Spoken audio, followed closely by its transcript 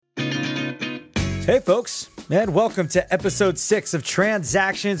Hey folks, and welcome to episode 6 of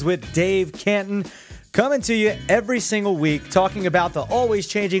Transactions with Dave Canton, coming to you every single week talking about the always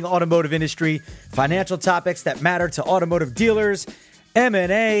changing automotive industry, financial topics that matter to automotive dealers,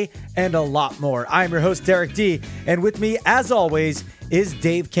 M&A, and a lot more. I'm your host, Derek D., and with me, as always, is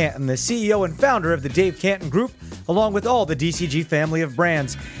Dave Canton, the CEO and founder of the Dave Canton Group, along with all the DCG family of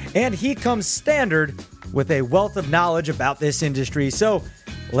brands. And he comes standard with a wealth of knowledge about this industry. So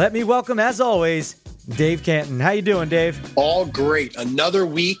let me welcome, as always, Dave Canton. How you doing, Dave? All great. Another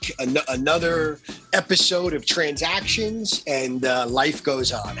week, another episode of Transactions, and life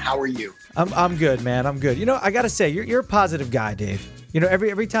goes on. How are you? I'm good, man. I'm good. You know, I got to say, you're a positive guy, Dave. You know,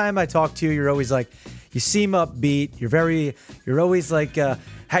 every time I talk to you, you're always like, you seem upbeat. You're always like,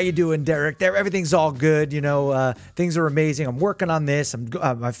 how you doing, Derek? Everything's all good. You know, things are amazing. I'm working on this.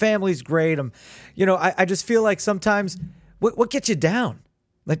 My family's great. I just feel like sometimes, what gets you down?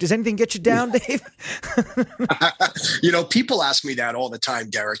 Like, does anything get you down, Dave? People ask me that all the time,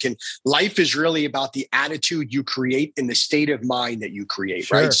 Derek. And life is really about the attitude you create and the state of mind that you create,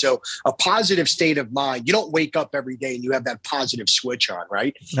 Sure. right? So a positive state of mind, you don't wake up every day and you have that positive switch on,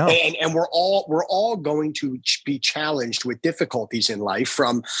 right? No. And we're all going to be challenged with difficulties in life,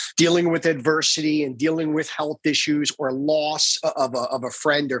 from dealing with adversity and dealing with health issues or loss of a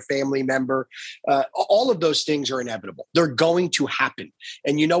friend or family member. All of those things are inevitable. They're going to happen.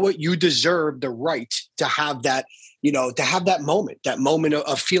 And you know what? You deserve the right to have that, to have that moment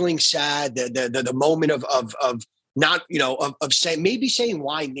of feeling sad, the moment of not, of saying,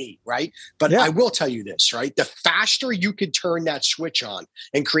 why me? Right. But Yeah. I will tell you this, right? The faster you could turn that switch on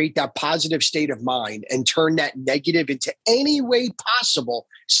and create that positive state of mind and turn that negative into any way possible,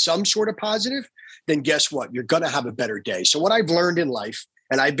 some sort of positive, then guess what? You're going to have a better day. So what I've learned in life,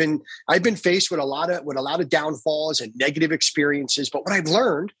 and I've been faced with a lot of downfalls and negative experiences. But what I've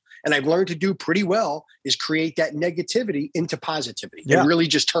learned to do pretty well is create that negativity into positivity and really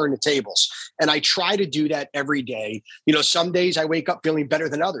just turn the tables. And I try to do that every day. Some days I wake up feeling better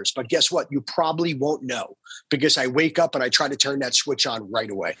than others, but guess what? You probably won't know, because I wake up and I try to turn that switch on right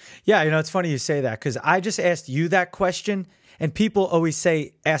away. Yeah, it's funny you say that, because I just asked you that question, and people always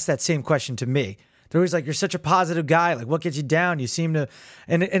ask that same question to me. They're always like, you're such a positive guy. Like, what gets you down? You seem to,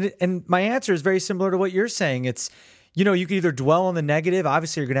 and my answer is very similar to what you're saying. It's, you can either dwell on the negative.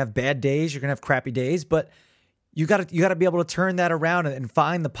 Obviously, you're going to have bad days. You're going to have crappy days, but you got to be able to turn that around and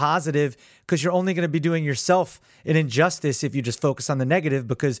find the positive, because you're only going to be doing yourself an injustice if you just focus on the negative,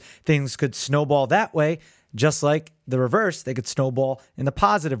 because things could snowball that way. Just like the reverse, they could snowball in the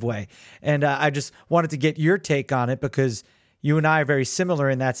positive way. And I just wanted to get your take on it, because you and I are very similar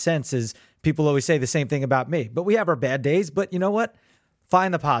in that sense. Is people always say the same thing about me, but we have our bad days. But you know what?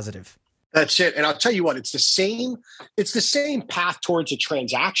 Find the positive. That's it. And I'll tell you what, it's the same path towards a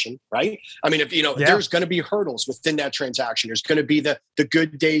transaction, right? I mean, if there's going to be hurdles within that transaction. There's going to be the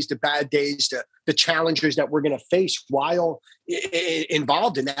good days, the bad days, the challenges that we're going to face while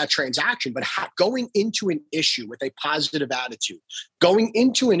involved in that transaction. But going into an issue with a positive attitude, going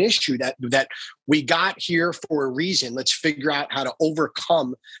into an issue that we got here for a reason. Let's figure out how to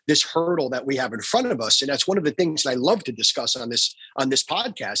overcome this hurdle that we have in front of us. And that's one of the things that I love to discuss on this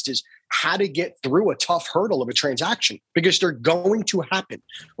podcast is how to get through a tough hurdle of a transaction, because they're going to happen,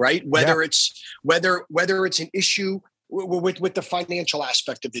 right? Whether it's an issue with the financial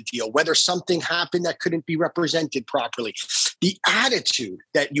aspect of the deal, whether something happened that couldn't be represented properly, the attitude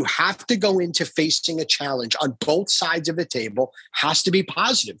that you have to go into facing a challenge on both sides of the table has to be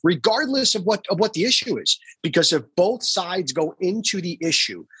positive, regardless of what the issue is. Because if both sides go into the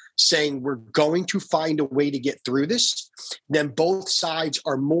issue saying we're going to find a way to get through this, then both sides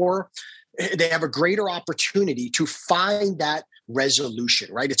they have a greater opportunity to find that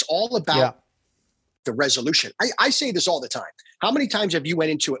resolution, right? It's all about the resolution. I say this all the time. How many times have you went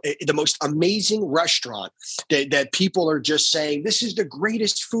into the most amazing restaurant that people are just saying, this is the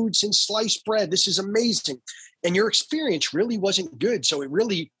greatest food since sliced bread. This is amazing. And your experience really wasn't good. So it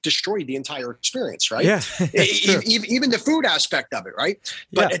really destroyed the entire experience, right? Yeah, even the food aspect of it, right?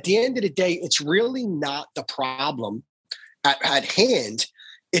 But at the end of the day, it's really not the problem at hand.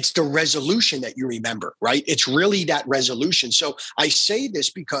 It's the resolution that you remember, right? It's really that resolution. So I say this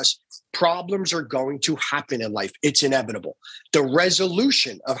because problems are going to happen in life. It's inevitable. The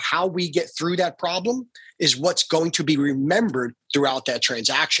resolution of how we get through that problem is what's going to be remembered throughout that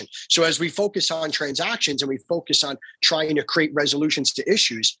transaction. So as we focus on transactions and we focus on trying to create resolutions to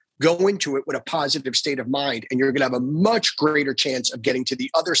issues, go into it with a positive state of mind, and you're going to have a much greater chance of getting to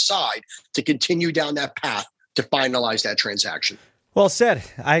the other side to continue down that path to finalize that transaction. Well said.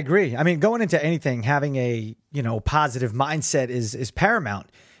 I agree. I mean, going into anything, having a, positive mindset is paramount.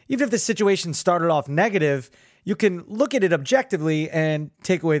 even if the situation started off negative, you can look at it objectively and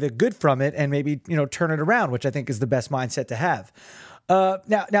take away the good from it and maybe, turn it around, which I think is the best mindset to have.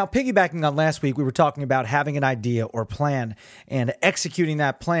 Now, piggybacking on last week, we were talking about having an idea or plan and executing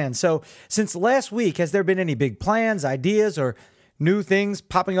that plan. So since last week, has there been any big plans, ideas, or new things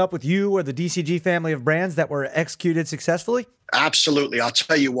popping up with you or the DCG family of brands that were executed successfully? Absolutely. I'll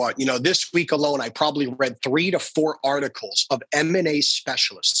tell you what, this week alone, I probably read 3 to 4 articles of M&A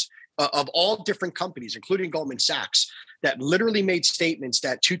specialists of all different companies, including Goldman Sachs, that literally made statements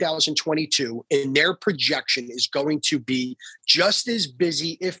that 2022 in their projection is going to be just as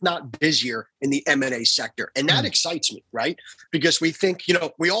busy, if not busier, in the M&A sector. And that excites me, right? Because we think,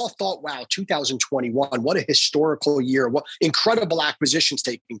 we all thought, wow, 2021, what a historical year, what incredible acquisitions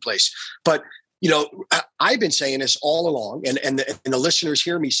taking place. But I've been saying this all along, and the listeners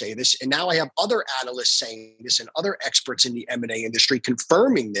hear me say this, and now I have other analysts saying this and other experts in the M&A industry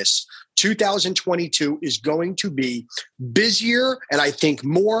confirming this. 2022 is going to be busier, and I think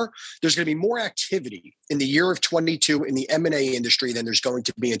there's going to be more activity in the year of 22 in the M&A industry than there's going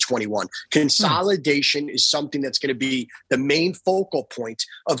to be in 21. Consolidation is something that's going to be the main focal point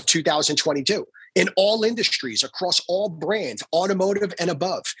of 2022. In all industries, across all brands, automotive and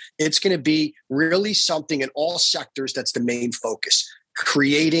above. It's going to be really something in all sectors that's the main focus.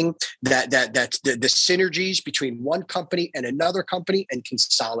 Creating the synergies between one company and another company and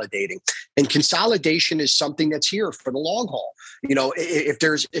consolidating. And consolidation is something that's here for the long haul. If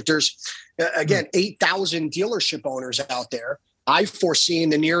there's again 8,000 dealership owners out there, I foresee in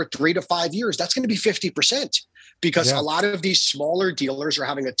the near 3 to 5 years, that's going to be 50%. Because a lot of these smaller dealers are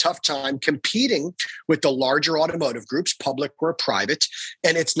having a tough time competing with the larger automotive groups, public or private.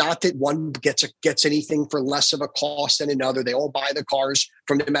 And it's not that one gets anything for less of a cost than another. They all buy the cars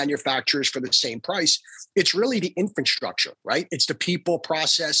from the manufacturers for the same price. It's really the infrastructure, right? It's the people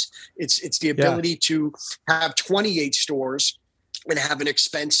process. It's the ability to have 28 stores and have an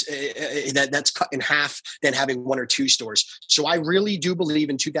expense that's cut in half than having 1 or 2 stores. So I really do believe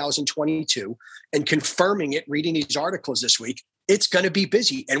in 2022 and confirming it, reading these articles this week, it's going to be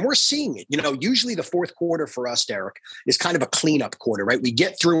busy. And we're seeing it. Usually the fourth quarter for us, Derek, is kind of a cleanup quarter, right? We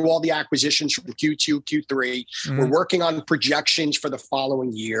get through all the acquisitions from Q2, Q3. Mm-hmm. We're working on projections for the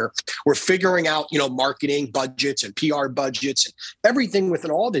following year. We're figuring out, marketing budgets and PR budgets and everything within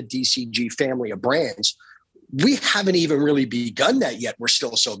all the DCG family of brands. We haven't even really begun that yet. We're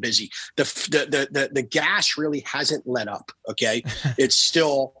still so busy. The gas really hasn't let up. Okay. It's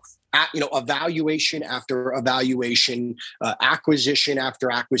still evaluation after evaluation, acquisition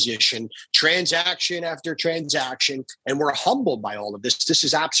after acquisition, transaction after transaction. And we're humbled by all of this. This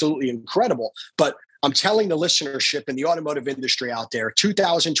is absolutely incredible. But I'm telling the listenership in the automotive industry out there,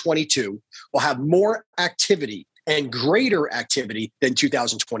 2022 will have more activity and greater activity than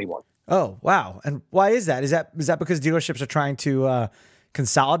 2021. Oh, wow. And why is that? Is that because dealerships are trying to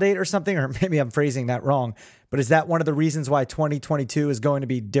consolidate or something? Or maybe I'm phrasing that wrong. But is that one of the reasons why 2022 is going to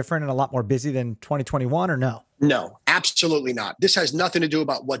be different and a lot more busy than 2021 or no? No, absolutely not. This has nothing to do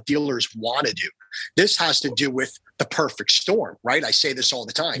about what dealers want to do. This has to do with the perfect storm, right? I say this all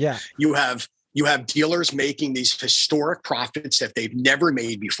the time. Yeah. You have dealers making these historic profits that they've never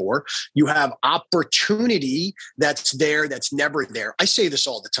made before. You have opportunity that's there that's never there. I say this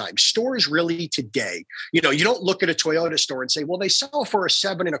all the time. Stores really today, you don't look at a Toyota store and say, well, they sell for a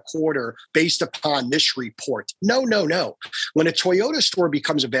 7.25 based upon this report. No. When a Toyota store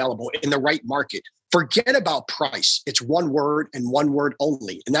becomes available in the right market, forget about price. It's one word and one word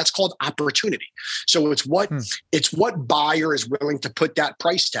only, and that's called opportunity. So it's what buyer is willing to put that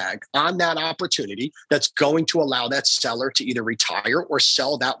price tag on that opportunity that's going to allow that seller to either retire or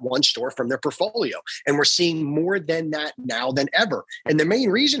sell that one store from their portfolio. And we're seeing more than that now than ever. And the main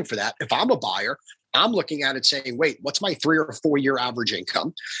reason for that, if I'm a buyer, I'm looking at it saying, wait, what's my 3 or 4 year average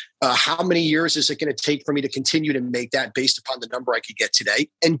income? How many years is it going to take for me to continue to make that based upon the number I could get today?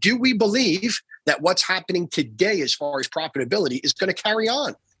 And do we believe that what's happening today as far as profitability is going to carry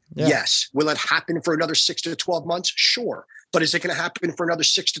on? Yeah. Yes. Will it happen for another 6 to 12 months? Sure. But is it going to happen for another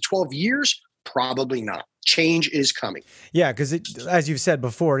 6 to 12 years? Probably not. Change is coming. Yeah, because as you've said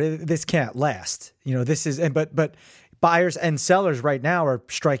before, this can't last. This is, but buyers and sellers right now are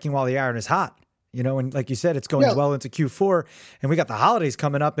striking while the iron is hot. And like you said, it's going well into Q4, and we got the holidays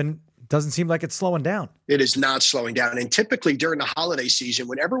coming up, and it doesn't seem like it's slowing down. It is not slowing down. And typically during the holiday season,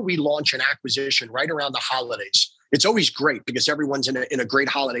 whenever we launch an acquisition right around the holidays, it's always great because everyone's in a great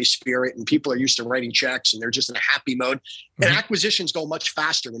holiday spirit and people are used to writing checks and they're just in a happy mode. And acquisitions go much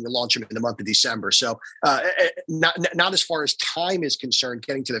faster when you launch them in the month of December. So not as far as time is concerned,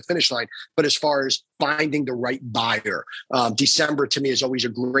 getting to the finish line, but as far as finding the right buyer. December to me is always a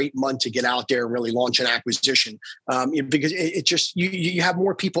great month to get out there and really launch an acquisition, because it just you have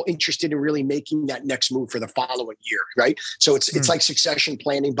more people interested in really making that next move for the following year, right? So it's like succession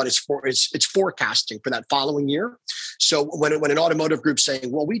planning, but it's forecasting for that following year. So when an automotive group's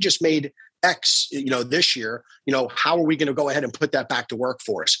saying, well, we just made X, this year, how are we going to go ahead and put that back to work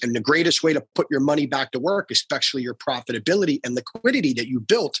for us? And the greatest way to put your money back to work, especially your profitability and liquidity that you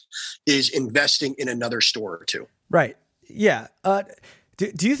built, is investing in another store or two. Right. Yeah.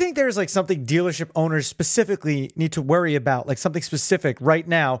 Do you think there's like something dealership owners specifically need to worry about, like something specific right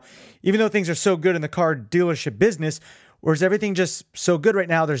now, even though things are so good in the car dealership business, or is everything just so good right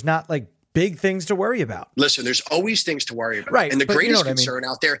now? There's not like big things to worry about. Listen, there's always things to worry about. Right. And the greatest concern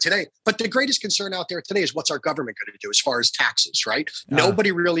out there today, is what's our government going to do as far as taxes, right?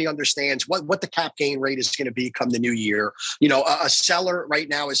 Nobody really understands what the cap gain rate is going to be come the new year. A seller right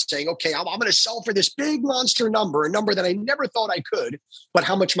now is saying, okay, I'm going to sell for this big monster number, a number that I never thought I could, but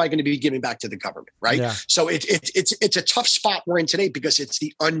how much am I going to be giving back to the government, right? Yeah. So it's a tough spot we're in today because it's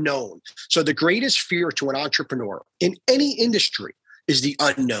the unknown. So the greatest fear to an entrepreneur in any industry is the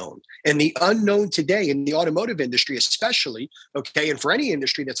unknown. And the unknown today in the automotive industry, especially, okay, and for any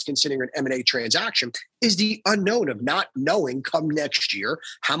industry that's considering an M&A transaction, is the unknown of not knowing come next year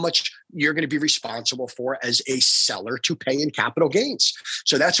how much you're going to be responsible for as a seller to pay in capital gains.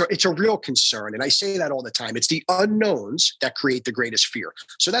 So it's a real concern. And I say that all the time. It's the unknowns that create the greatest fear.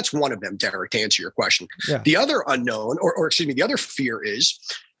 So that's one of them, Derek, to answer your question. Yeah. The other unknown, or excuse me, the other fear is,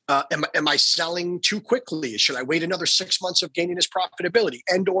 am I selling too quickly? Should I wait another 6 months of gaining this profitability?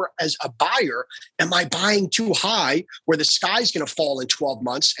 And or as a buyer, am I buying too high where the sky's going to fall in 12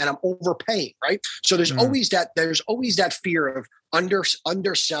 months and I'm overpaying, right? So there's always that fear of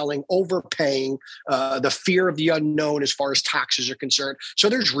underselling, overpaying, the fear of the unknown as far as taxes are concerned. So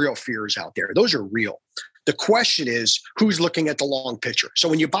there's real fears out there. Those are real. The question is, who's looking at the long picture? So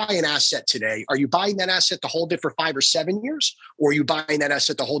when you buy an asset today, are you buying that asset to hold it for 5 or 7 years? Or are you buying that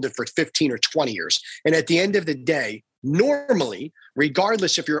asset to hold it for 15 or 20 years? And at the end of the day, normally,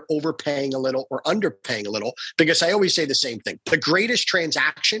 regardless if you're overpaying a little or underpaying a little, because I always say the same thing, the greatest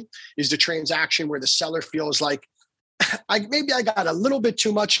transaction is the transaction where the seller feels like, maybe I got a little bit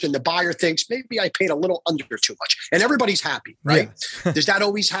too much and the buyer thinks maybe I paid a little under too much and everybody's happy, right? Yeah. Does that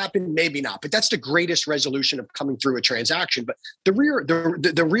always happen? Maybe not, but that's the greatest resolution of coming through a transaction. But the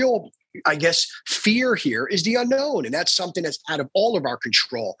real, I guess, fear here is the unknown. And that's something that's out of all of our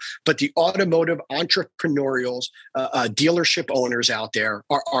control. But the automotive entrepreneurials, dealership owners out there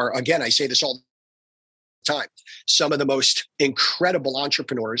are, again, I say this all time, some of the most incredible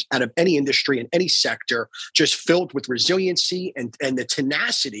entrepreneurs out of any industry in any sector, just filled with resiliency and the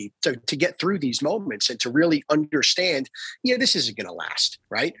tenacity to get through these moments and to really understand, this isn't going to last,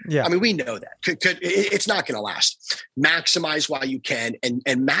 right? Yeah. I mean, we know that it's not going to last. Maximize while you can and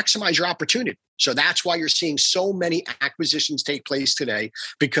maximize your opportunity. So that's why you're seeing so many acquisitions take place today,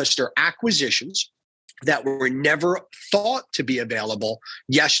 because they're acquisitions that were never thought to be available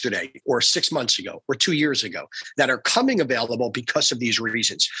yesterday or 6 months ago or 2 years ago, that are coming available because of these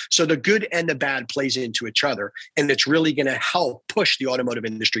reasons. So the good and the bad plays into each other, and it's really going to help push the automotive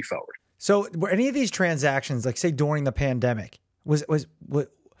industry forward. So were any of these transactions, like say during the pandemic, were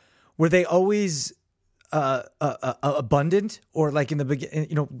they always abundant, or like in the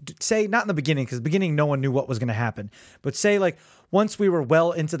beginning, say not in the beginning, because the beginning, no one knew what was going to happen, but say like once we were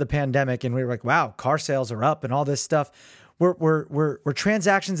well into the pandemic and we were like, wow, car sales are up and all this stuff, were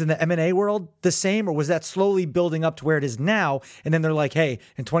transactions in the M&A world the same, or was that slowly building up to where it is now? And then they're like, hey,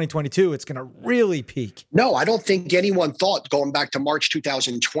 in 2022, it's going to really peak. No, I don't think anyone thought, going back to March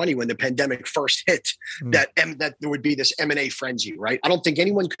 2020, when the pandemic first hit, that there would be this M&A frenzy, right? I don't think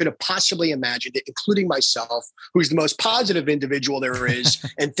anyone could have possibly imagined it, including myself, who's the most positive individual there is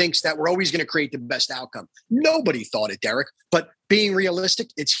and thinks that we're always going to create the best outcome. Nobody thought it, Derek, but being realistic,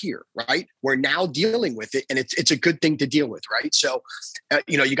 it's here, right? We're now dealing with it, and it's a good thing to deal with, right? So,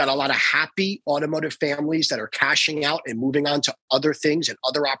 you got a lot of happy automotive families that are cashing out and moving on to other things and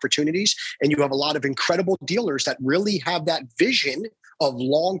other opportunities. And you have a lot of incredible dealers that really have that vision of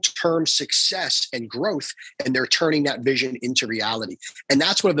long-term success and growth, and they're turning that vision into reality. And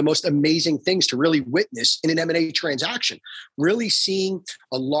that's one of the most amazing things to really witness in an M&A transaction, really seeing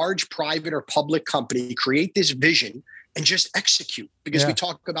a large private or public company create this vision and just execute, because we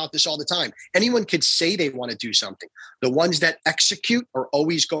talk about this all the time. Anyone could say they want to do something. The ones that execute are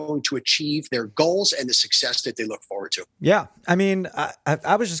always going to achieve their goals and the success that they look forward to. Yeah. I mean,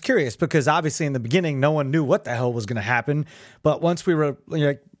 I was just curious because obviously in the beginning, no one knew what the hell was going to happen. But once we were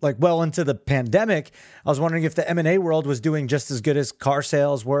like well into the pandemic, I was wondering if the M&A world was doing just as good as car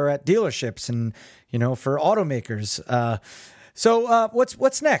sales were at dealerships and, for automakers. So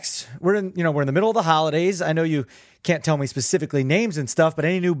what's next? We're in the middle of the holidays. I know you can't tell me specifically names and stuff, but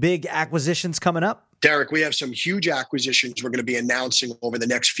any new big acquisitions coming up? Derek, we have some huge acquisitions we're going to be announcing over the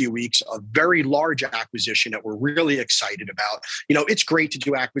next few weeks, a very large acquisition that we're really excited about. It's great to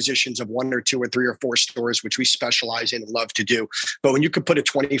do acquisitions of 1 or 2 or 3 or 4 stores, which we specialize in and love to do. But when you could put a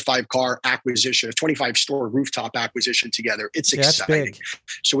 25 car acquisition, a 25 store rooftop acquisition together, it's exciting.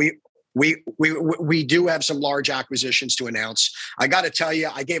 So we do have some large acquisitions to announce. I got to tell you,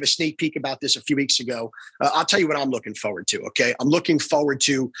 I gave a sneak peek about this a few weeks ago. I'll tell you what I'm looking forward to. Okay. I'm looking forward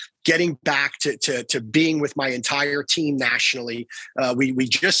to getting back to being with my entire team nationally. We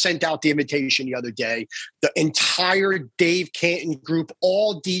just sent out the invitation the other day. The entire Dave Canton group,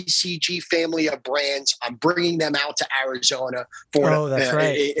 all DCG family of brands, I'm bringing them out to Arizona for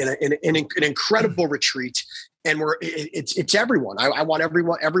an incredible retreat. And it's everyone. I want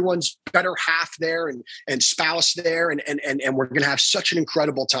everyone's better half there and spouse there. And we're going to have such an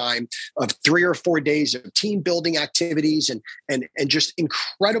incredible time of 3 or 4 days of team building activities and just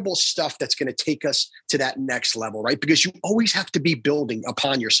incredible stuff that's going to take us to that next level, right? Because you always have to be building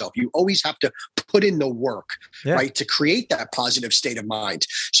upon yourself. You always have to put in the work, right? To create that positive state of mind.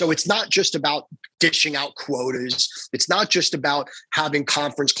 So it's not just about dishing out quotas. It's not just about having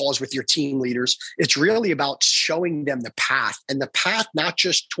conference calls with your team leaders. It's really about showing them the path, and the path, not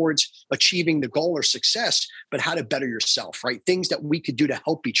just towards achieving the goal or success, but how to better yourself, right? Things that we could do to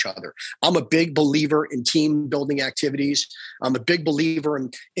help each other. I'm a big believer in team building activities. I'm a big believer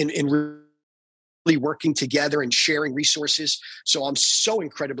in really working together and sharing resources. So I'm so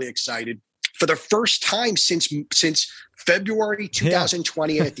incredibly excited. For the first time since February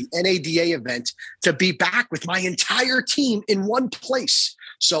 2020 at the NADA event, to be back with my entire team in one place.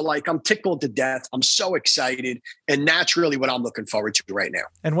 So I'm tickled to death. I'm so excited. And that's really what I'm looking forward to right now.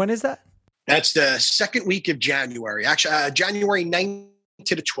 And when is that? That's the second week of January. Actually, January 9th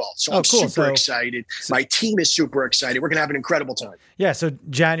to the 12th. So I'm super excited. My team is super excited. We're going to have an incredible time. Yeah. So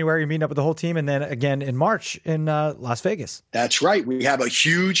January, you're meeting up with the whole team, and then again in March in Las Vegas. That's right. We have a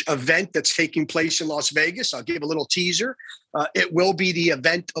huge event that's taking place in Las Vegas. I'll give a little teaser. It will be the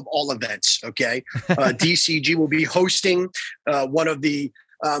event of all events. Okay. DCG will be hosting one of the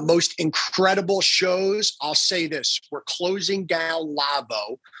most incredible shows. I'll say this: we're closing down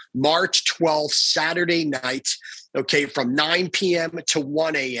Lavo March 12th, Saturday night, okay, from 9 p.m. to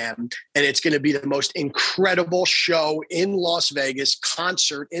 1 a.m. And it's going to be the most incredible show in Las Vegas,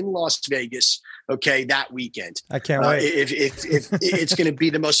 concert in Las Vegas, okay, that weekend. I can't wait. It's going to be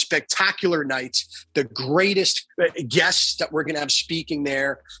the most spectacular night, the greatest guests that we're going to have speaking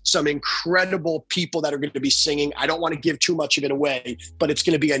there, some incredible people that are going to be singing. I don't want to give too much of it away, but it's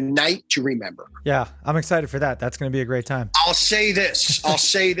going to be a night to remember. Yeah, I'm excited for that. That's going to be a great time. I'll say this,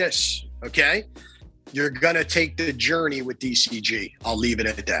 okay? You're going to take the journey with DCG. I'll leave it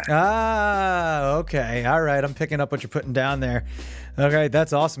at that. Okay. All right. I'm picking up what you're putting down there. Okay.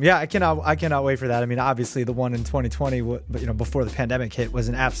 That's awesome. Yeah. I cannot wait for that. I mean, obviously the one in 2020, before the pandemic hit, was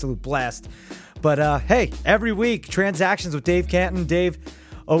an absolute blast. But hey, every week, Transactions with Dave Canton. Dave,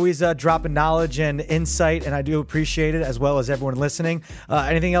 always dropping knowledge and insight, and I do appreciate it, as well as everyone listening.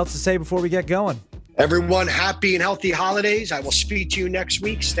 Anything else to say before we get going? Everyone, happy and healthy holidays. I will speak to you next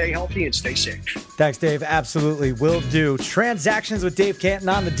week. Stay healthy and stay safe. Thanks, Dave. Absolutely will do. Transactions with Dave Canton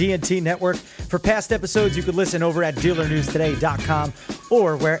on the DNT Network. For past episodes, you could listen over at dealernewstoday.com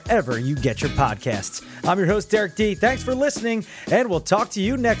or wherever you get your podcasts. I'm your host, Derek D. Thanks for listening, and we'll talk to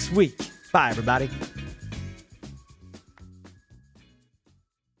you next week. Bye, everybody.